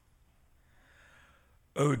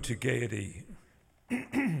Ode to Gaiety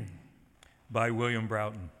by William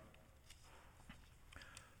Broughton.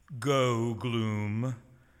 Go, gloom,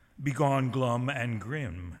 begone glum and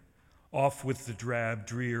grim, off with the drab,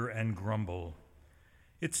 drear, and grumble.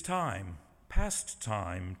 It's time, past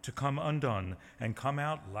time, to come undone and come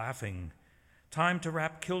out laughing. Time to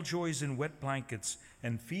wrap killjoys in wet blankets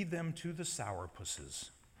and feed them to the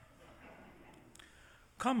sourpusses.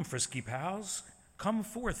 Come, frisky pals, come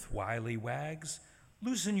forth, wily wags.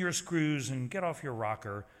 Loosen your screws and get off your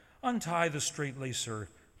rocker. Untie the straight-lacer,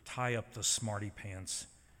 tie up the smarty pants.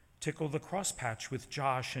 Tickle the crosspatch with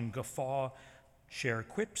Josh and guffaw. Share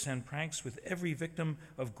quips and pranks with every victim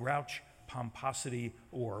of grouch, pomposity,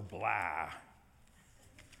 or blah.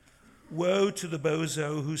 Woe to the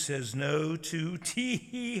bozo who says no to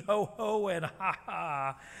tee-hee-ho-ho and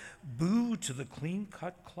ha-ha. Boo to the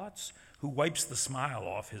clean-cut klutz who wipes the smile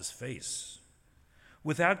off his face.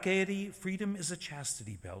 Without gaiety, freedom is a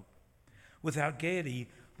chastity belt. Without gaiety,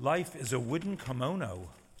 life is a wooden kimono.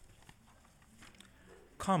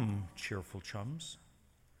 Come, cheerful chums.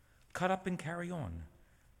 Cut up and carry on.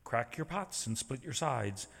 Crack your pots and split your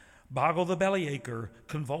sides. Boggle the bellyacre,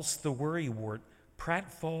 convulse the worrywart,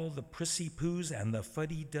 pratfall the prissy poos and the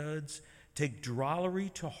fuddy-duds. Take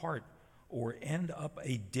drollery to heart, or end up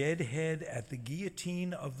a dead head at the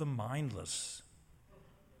guillotine of the mindless.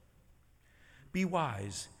 Be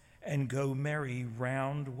wise and go merry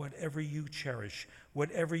round whatever you cherish,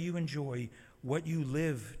 whatever you enjoy, what you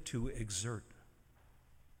live to exert.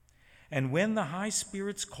 And when the high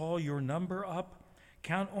spirits call your number up,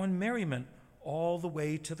 count on merriment all the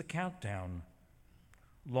way to the countdown.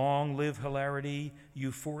 Long live hilarity,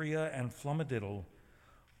 euphoria, and flummadiddle.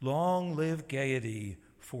 Long live gaiety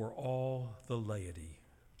for all the laity.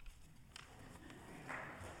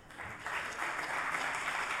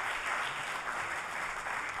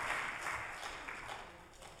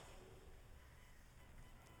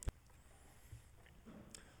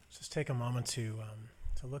 Just take a moment to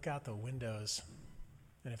look out the windows.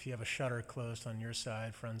 And if you have a shutter closed on your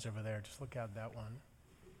side, friends over there, just look out that one.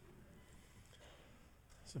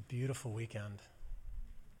 It's a beautiful weekend.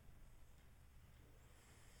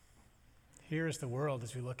 Here is the world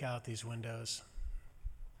as we look out these windows.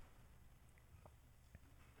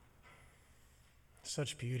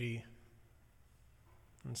 Such beauty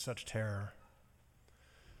and such terror.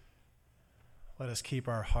 Let us keep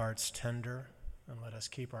our hearts tender and let us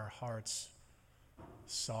keep our hearts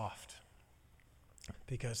soft,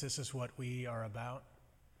 because this is what we are about.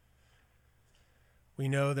 We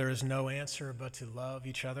know there is no answer but to love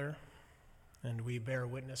each other, and we bear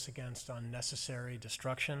witness against unnecessary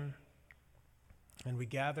destruction. And we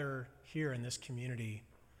gather here in this community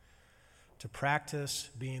to practice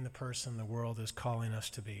being the person the world is calling us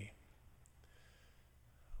to be.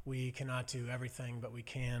 We cannot do everything, but we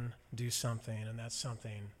can do something, and that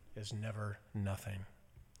something is never nothing.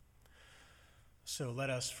 So let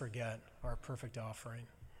us forget our perfect offering.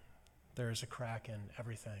 There is a crack in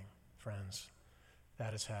everything, friends.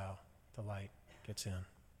 That is how the light gets in.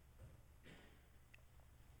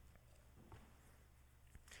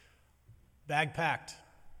 Bag packed.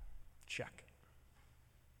 Check.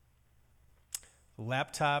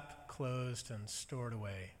 Laptop closed and stored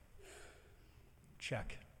away.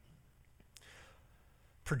 Check.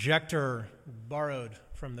 Projector borrowed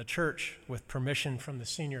from the church with permission from the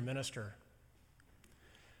senior minister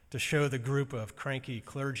to show the group of cranky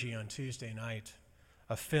clergy on Tuesday night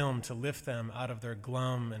a film to lift them out of their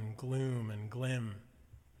glum and gloom and glim.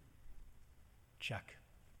 Check.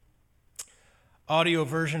 Audio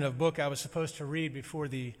version of book I was supposed to read before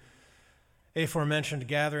the aforementioned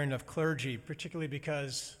gathering of clergy, particularly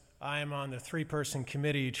because I am on the 3-person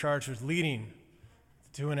committee charged with leading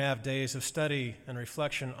 2.5 days of study and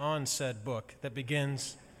reflection on said book that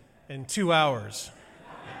begins in 2 hours.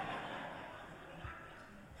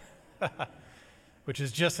 Which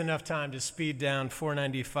is just enough time to speed down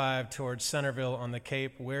 495 towards Centerville on the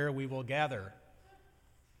Cape, where we will gather.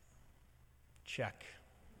 Check.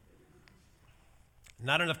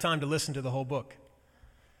 Not enough time to listen to the whole book.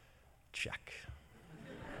 Check.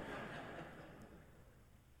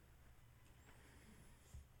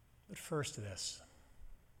 But first this.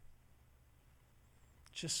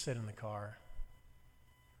 Just sit in the car.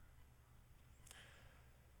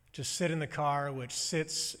 Just sit in the car, which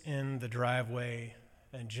sits in the driveway,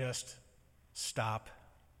 and just stop.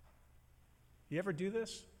 You ever do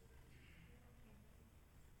this?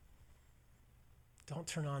 Don't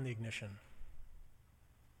turn on the ignition.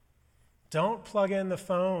 Don't plug in the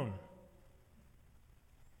phone.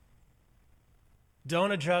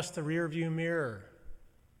 Don't adjust the rear view mirror.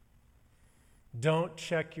 Don't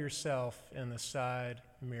check yourself in the side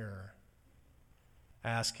mirror,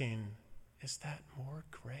 asking, is that more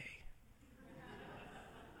gray?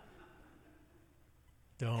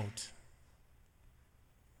 Don't.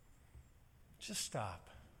 Just stop.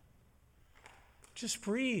 Just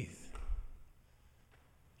breathe.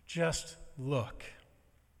 Just look.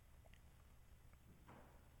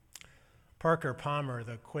 Parker Palmer,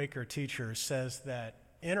 the Quaker teacher, says that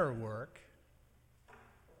inner work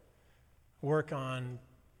on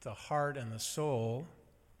the heart and the soul,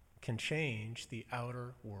 can change the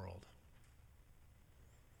outer world.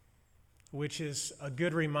 Which is a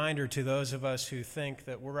good reminder to those of us who think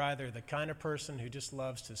that we're either the kind of person who just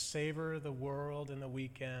loves to savor the world in the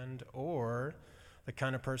weekend or the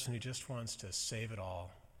kind of person who just wants to save it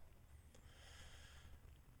all.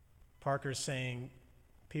 Parker's saying,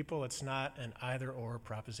 people, it's not an either-or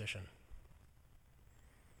proposition.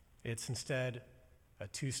 It's instead a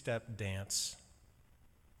two-step dance.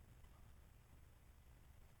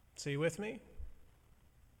 So you with me?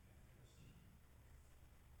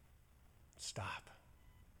 Stop.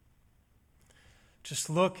 Just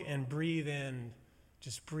look and breathe in.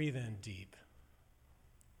 Just breathe in deep.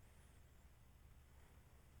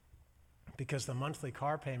 Because the monthly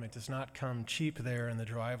car payment does not come cheap there in the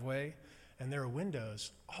driveway, and there are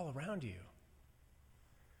windows all around you.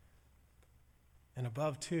 And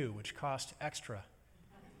above too, which cost extra.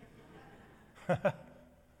 The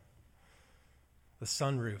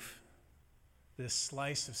sunroof, this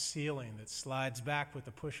slice of ceiling that slides back with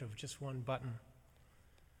the push of just one button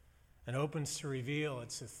and opens to reveal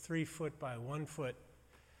it's a 3-foot by 1-foot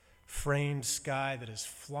framed sky that is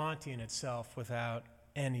flaunting itself without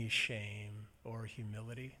any shame or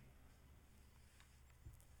humility.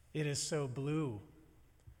 It is so blue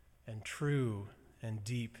and true and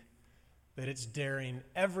deep that it's daring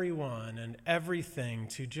everyone and everything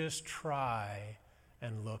to just try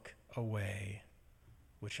and look away,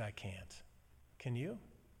 which I can't. Can you?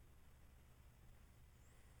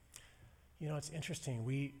 You know, it's interesting.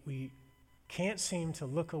 We can't seem to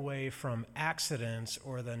look away from accidents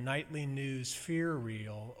or the nightly news fear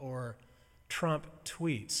reel or Trump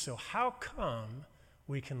tweets. So how come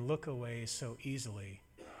we can look away so easily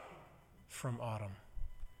from autumn?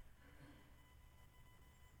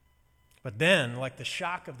 But then, like the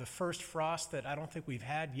shock of the first frost that I don't think we've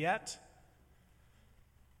had yet,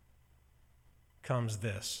 comes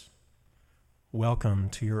this.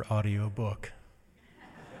 Welcome to your audiobook.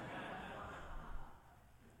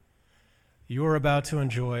 You are about to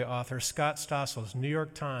enjoy author Scott Stossel's New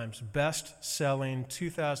York Times best-selling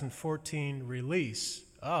 2014 release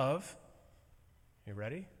of, you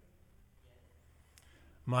ready?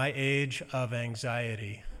 My Age of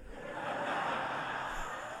Anxiety.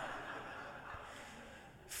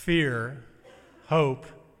 Fear, hope,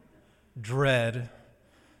 dread,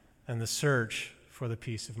 and the search for the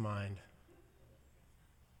peace of mind.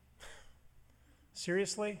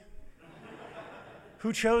 Seriously?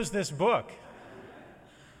 Who chose this book?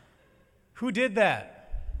 Who did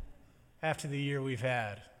that after the year we've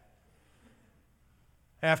had?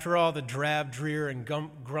 After all the drab, drear, and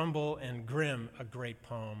grumble and grim, a great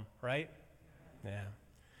poem, right? Yeah.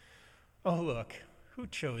 Oh, look, who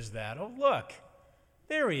chose that? Oh, look,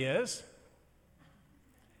 there he is,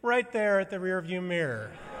 right there at the rearview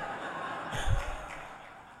mirror.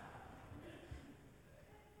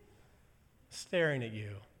 Staring at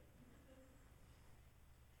you.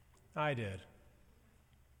 I did.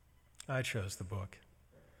 I chose the book.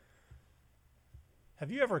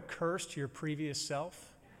 Have you ever cursed your previous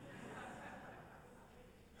self?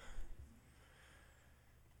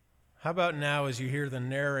 How about now as you hear the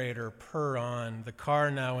narrator purr on, the car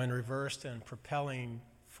now in reverse and propelling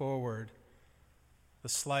forward, the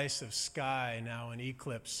slice of sky now in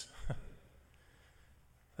eclipse.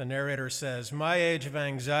 The narrator says, My Age of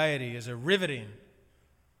Anxiety is a riveting,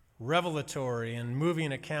 revelatory, and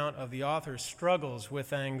moving account of the author's struggles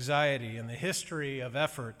with anxiety and the history of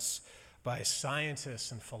efforts by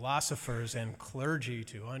scientists and philosophers and clergy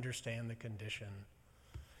to understand the condition.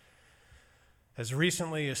 As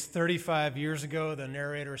recently as 35 years ago, the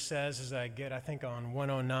narrator says, as I get, I think, on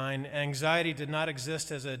 109, anxiety did not exist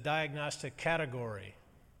as a diagnostic category,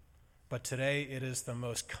 but today it is the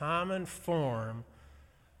most common form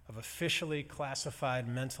of officially classified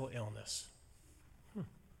mental illness.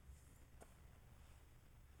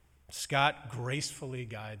 Scott gracefully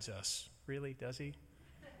guides us. Really, does he?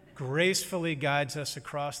 Gracefully guides us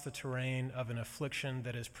across the terrain of an affliction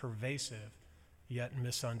that is pervasive yet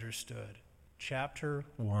misunderstood. Chapter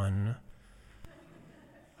 1,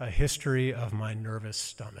 A History of My Nervous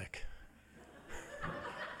Stomach.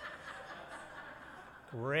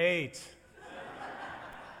 Great.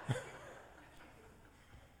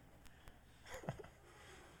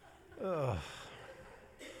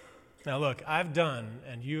 Now look, I've done,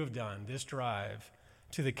 and you have done, this drive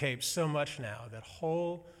to the Cape so much now that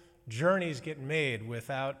whole journeys get made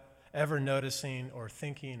without ever noticing or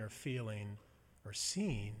thinking or feeling or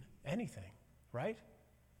seeing anything, right?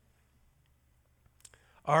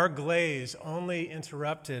 Our glaze only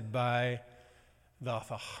interrupted by the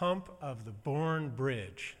hump of the Bourne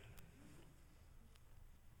Bridge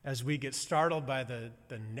as we get startled by the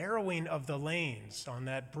narrowing of the lanes on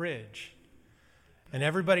that bridge, and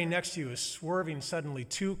everybody next to you is swerving suddenly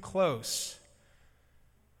too close,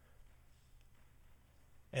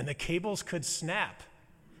 and the cables could snap.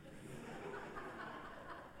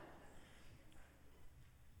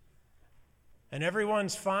 And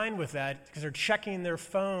everyone's fine with that because they're checking their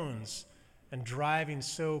phones and driving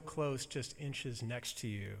so close, just inches next to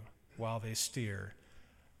you while they steer.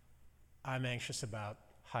 I'm anxious about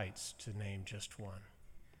heights, to name just one.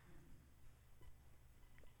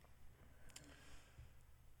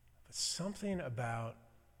 But something about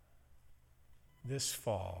this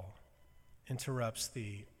fall interrupts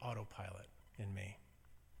the autopilot in me.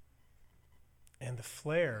 And the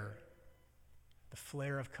flare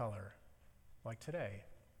of color, like today,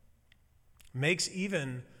 makes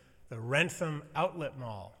even the Wrentham Outlet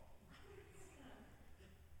Mall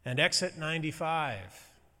and Exit 95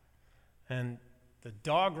 and the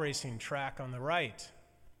dog racing track on the right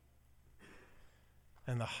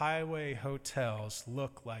and the highway hotels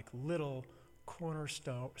look like little corner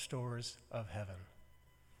stores of heaven.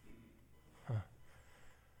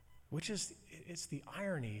 Which is, it's the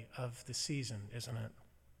irony of the season, isn't it?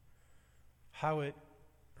 How it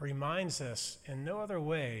reminds us in no other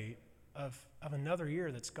way of another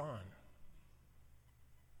year that's gone.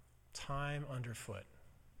 Time underfoot.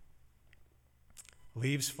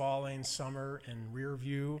 Leaves falling, summer in rear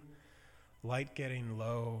view, light getting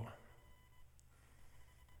low.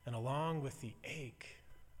 And along with the ache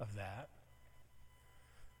of that,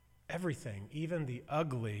 everything, even the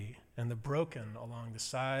ugly and the broken along the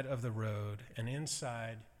side of the road and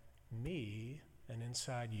inside me and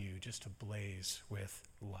inside you, just ablaze with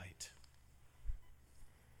light.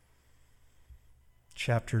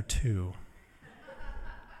 Chapter 2.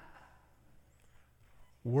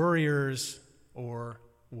 Worriers or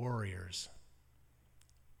warriors?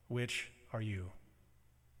 Which are you?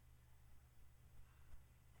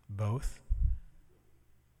 Both?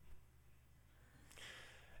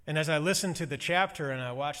 And as I listen to the chapter and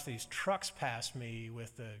I watch these trucks pass me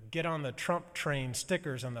with the "Get on the Trump train"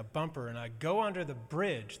 stickers on the bumper, and I go under the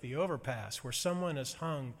bridge, the overpass, where someone has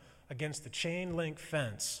hung against the chain link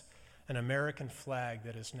fence an American flag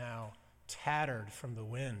that is now tattered from the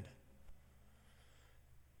wind.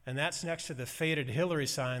 And that's next to the faded Hillary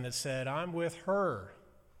sign that said, "I'm with her."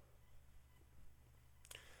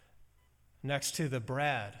 Next to the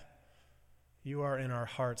Brad, "You are in our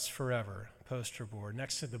hearts forever" poster board.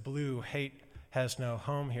 Next to the blue "Hate has no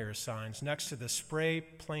home here" signs. Next to the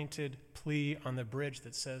spray-painted plea on the bridge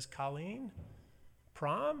that says, "Colleen,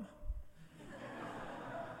 prom?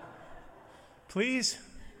 Please?"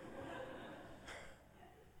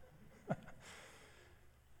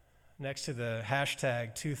 Next to the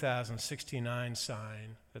hashtag 2069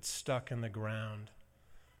 sign that's stuck in the ground,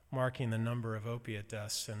 marking the number of opiate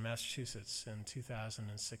deaths in Massachusetts in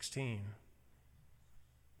 2016.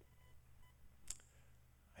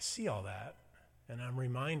 I see all that, and I'm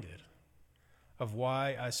reminded of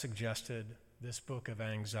why I suggested this book of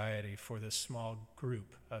anxiety for this small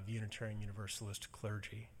group of Unitarian Universalist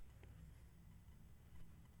clergy.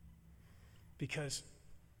 Because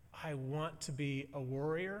I want to be a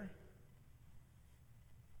warrior,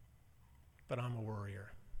 but I'm a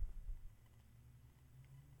worrier.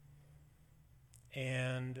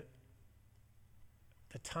 And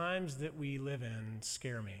the times that we live in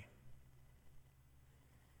scare me,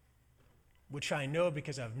 which I know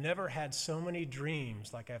because I've never had so many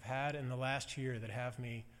dreams like I've had in the last year that have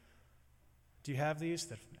me, do you have these?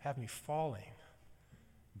 That have me falling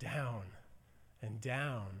down and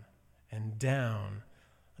down and down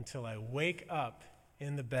until I wake up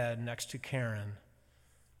in the bed next to Karen,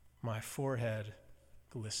 my forehead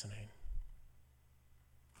glistening.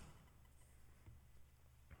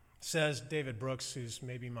 Says David Brooks, who's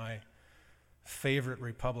maybe my favorite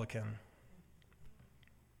Republican,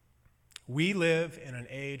 "We live in an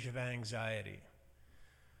age of anxiety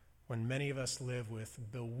when many of us live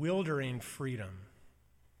with bewildering freedom,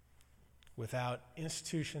 without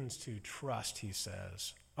institutions to trust," he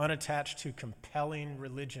says, unattached to compelling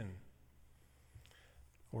religion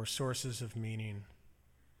or sources of meaning.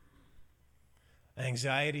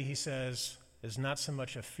 Anxiety, he says, is not so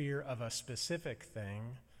much a fear of a specific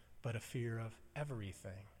thing, but a fear of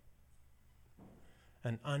everything.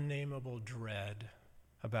 an unnameable dread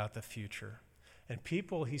about the future. And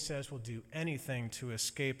people, he says, will do anything to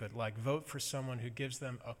escape it, like vote for someone who gives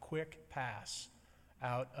them a quick pass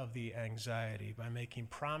out of the anxiety by making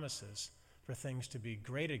promises for things to be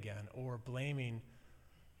great again or blaming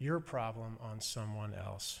your problem on someone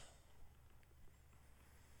else.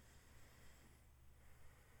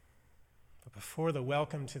 But before the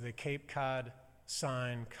welcome to the Cape Cod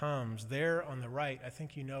sign comes, there on the right, I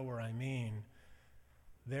think you know where I mean,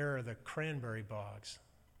 there are the cranberry bogs,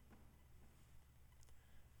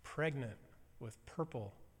 pregnant with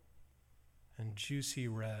purple and juicy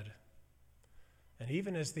red. And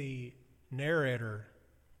even as the narrator,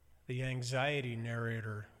 the anxiety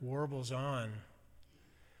narrator, warbles on,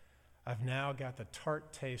 I've now got the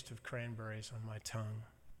tart taste of cranberries on my tongue.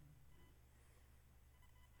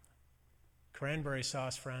 Cranberry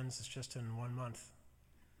sauce, friends, is just in 1 month.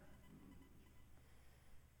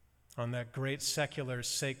 On that great secular,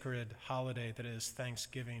 sacred holiday that is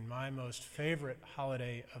Thanksgiving, my most favorite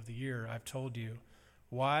holiday of the year, I've told you.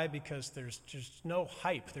 Why? Because there's just no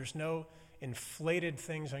hype. There's no inflated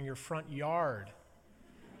things on your front yard.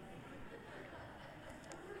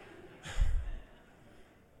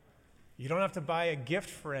 You don't have to buy a gift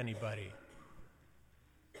for anybody.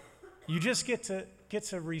 You just get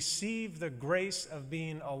to receive the grace of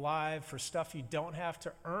being alive for stuff you don't have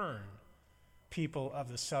to earn. People of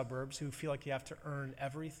the suburbs who feel like you have to earn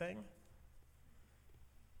everything.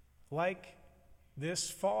 Like this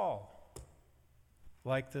fall,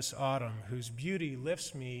 like this autumn, whose beauty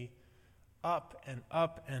lifts me up and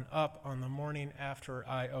up and up on the morning after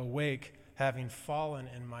I awake, having fallen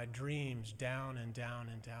in my dreams down and down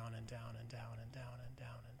and down and down and down and down and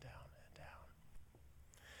down and down and down.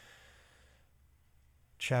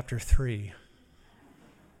 Chapter 3.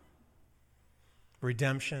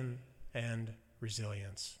 Redemption and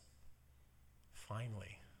resilience.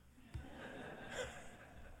 Finally.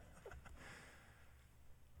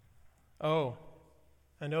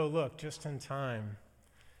 Look, just in time.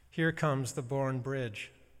 Here comes the Bourne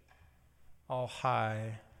Bridge, all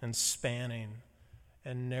high and spanning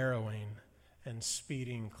and narrowing and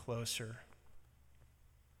speeding closer.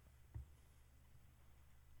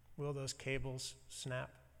 Will those cables snap?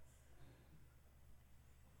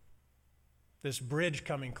 This bridge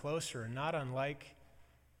coming closer, not unlike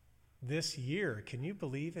this year. Can you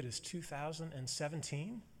believe it is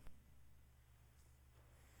 2017?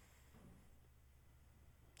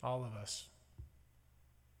 All of us.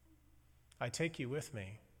 I take you with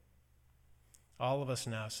me. All of us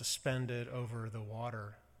now suspended over the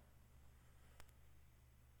water.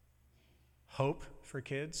 Hope for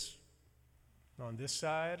kids on this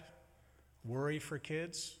side. Worry for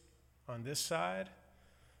kids on this side.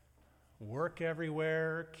 Work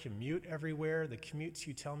everywhere, commute everywhere. The commutes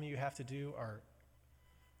you tell me you have to do are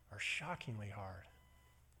shockingly hard.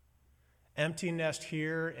 Empty nest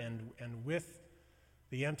here, and with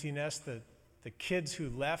the empty nest, the kids who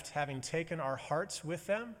left having taken our hearts with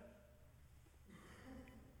them.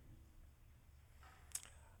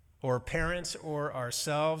 Or parents or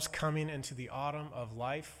ourselves coming into the autumn of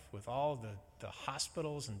life with all the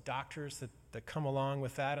hospitals and doctors that come along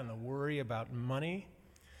with that, and the worry about money.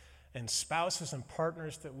 And spouses and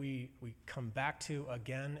partners that we come back to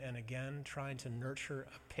again and again, trying to nurture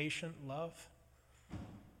a patient love.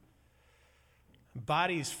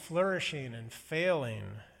 Bodies flourishing and failing,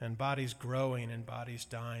 and bodies growing and bodies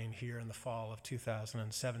dying here in the fall of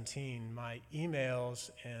 2017. My emails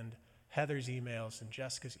and Heather's emails and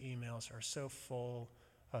Jessica's emails are so full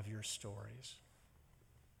of your stories.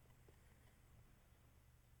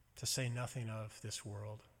 To say nothing of this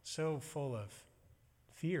world, so full of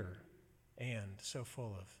fear and so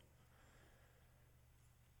full of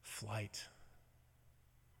flight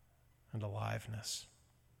and aliveness.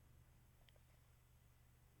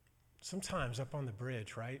 Sometimes up on the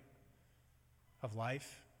bridge, right, of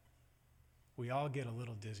life, we all get a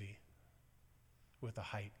little dizzy with the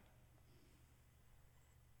height.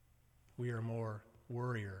 We are more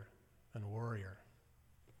worrier than warrior.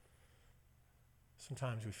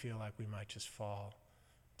 Sometimes we feel like we might just fall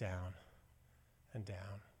down and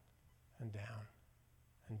down and down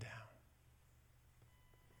and down.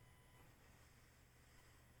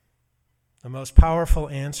 The most powerful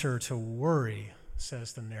answer to worry,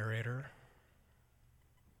 says the narrator,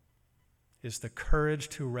 is the courage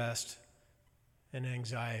to rest in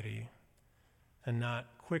anxiety and not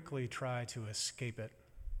quickly try to escape it.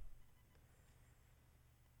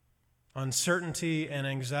 Uncertainty and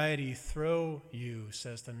anxiety throw you,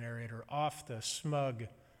 says the narrator, off the smug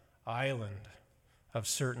island of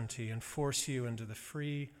certainty and force you into the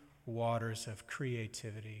free waters of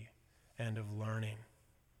creativity and of learning.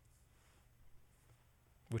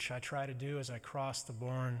 which I try to do as I cross the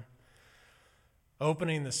bourne,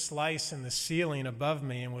 opening the slice in the ceiling above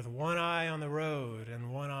me, and with one eye on the road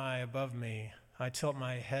and one eye above me, I tilt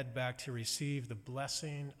my head back to receive the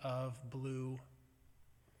blessing of blue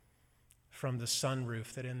from the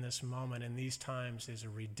sunroof that in this moment, in these times, is a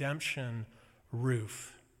redemption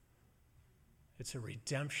roof. It's a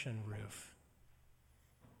redemption roof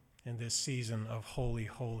in this season of holy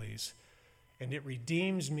holies. And it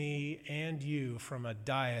redeems me and you from a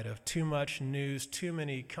diet of too much news, too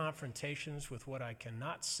many confrontations with what I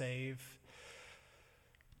cannot save,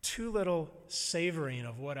 too little savoring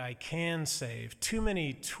of what I can save, too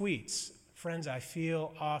many tweets. Friends, I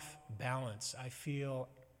feel off balance. I feel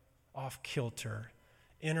off kilter.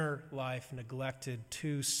 Inner life neglected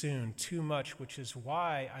too soon, too much, which is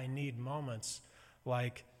why I need moments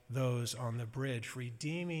like those on the bridge,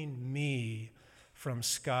 redeeming me from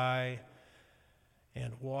sky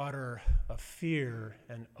and water of fear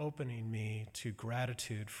and opening me to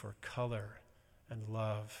gratitude for color and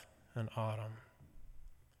love and autumn.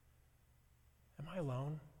 Am I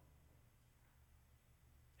alone?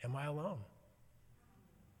 Am I alone?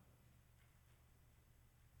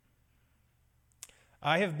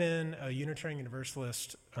 I have been a Unitarian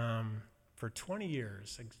Universalist for 20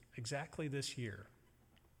 years, exactly this year,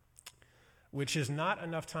 which is not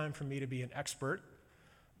enough time for me to be an expert,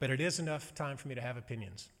 but it is enough time for me to have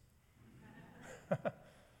opinions.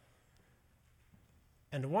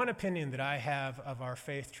 And one opinion that I have of our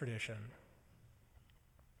faith tradition,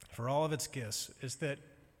 for all of its gifts, is that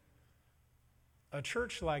a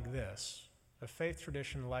church like this, a faith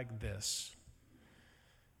tradition like this,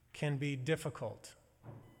 can be difficult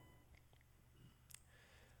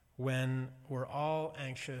when we're all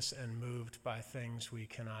anxious and moved by things we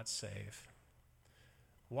cannot save.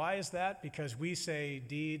 Why is that? Because we say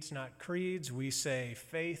deeds, not creeds. We say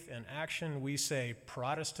faith and action. We say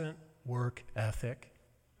Protestant work ethic,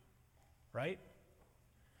 right?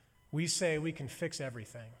 We say we can fix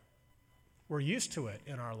everything. We're used to it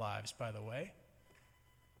in our lives, by the way,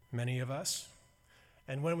 many of us.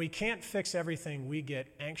 And when we can't fix everything, we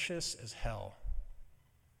get anxious as hell.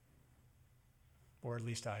 Or at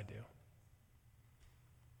least I do.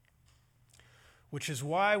 Which is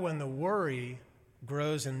why when the worry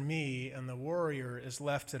grows in me and the worrier is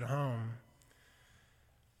left at home,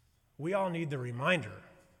 we all need the reminder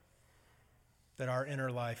that our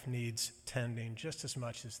inner life needs tending just as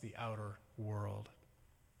much as the outer world.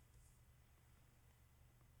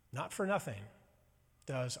 Not for nothing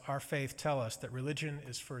does our faith tell us that religion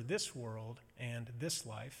is for this world and this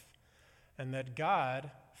life, and that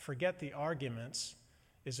God, forget the arguments,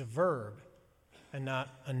 is a verb and not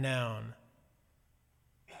a noun,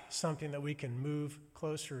 something that we can move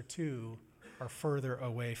closer to or further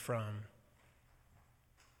away from.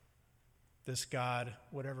 This God,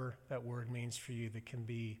 whatever that word means for you, that can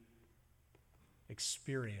be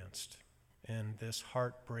experienced in this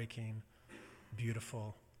heartbreaking,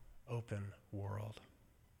 beautiful, open world.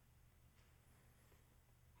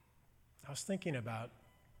 I was thinking about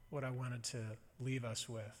what I wanted to leave us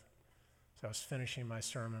with. So I was finishing my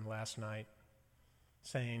sermon last night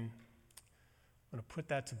saying, I'm going to put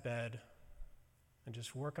that to bed and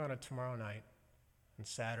just work on it tomorrow night and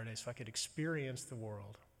Saturday so I could experience the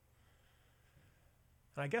world.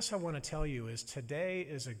 And I guess I want to tell you is today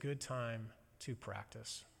is a good time to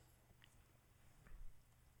practice.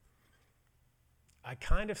 I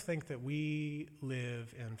kind of think that we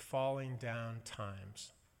live in falling down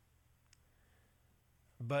times,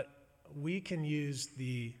 but we can use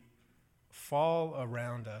the fall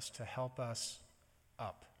around us to help us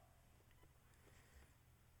up,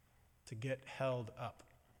 to get held up,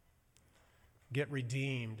 get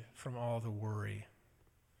redeemed from all the worry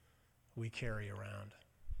we carry around.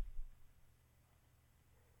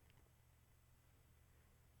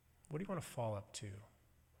 What do you want to fall up to?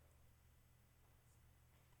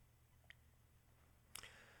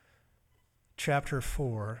 Chapter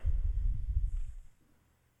 4,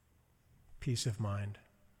 peace of mind.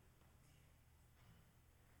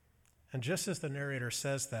 And just as the narrator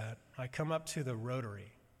says that, I come up to the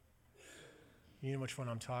rotary. You know which one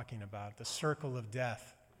I'm talking about, the circle of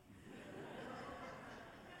death.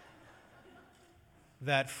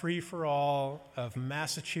 That free-for-all of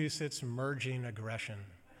Massachusetts merging aggression.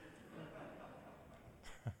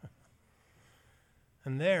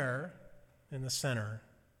 And there, in the center,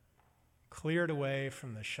 cleared away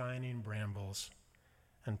from the shining brambles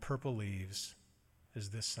and purple leaves, is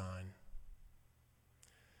this sign.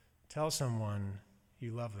 Tell someone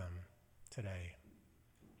you love them today.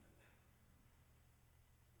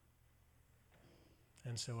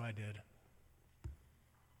 And so I did.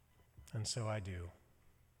 And so I do.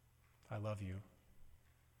 I love you.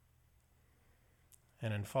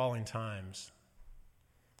 And in falling times,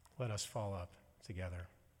 let us fall up together.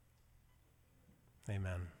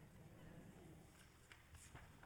 Amen.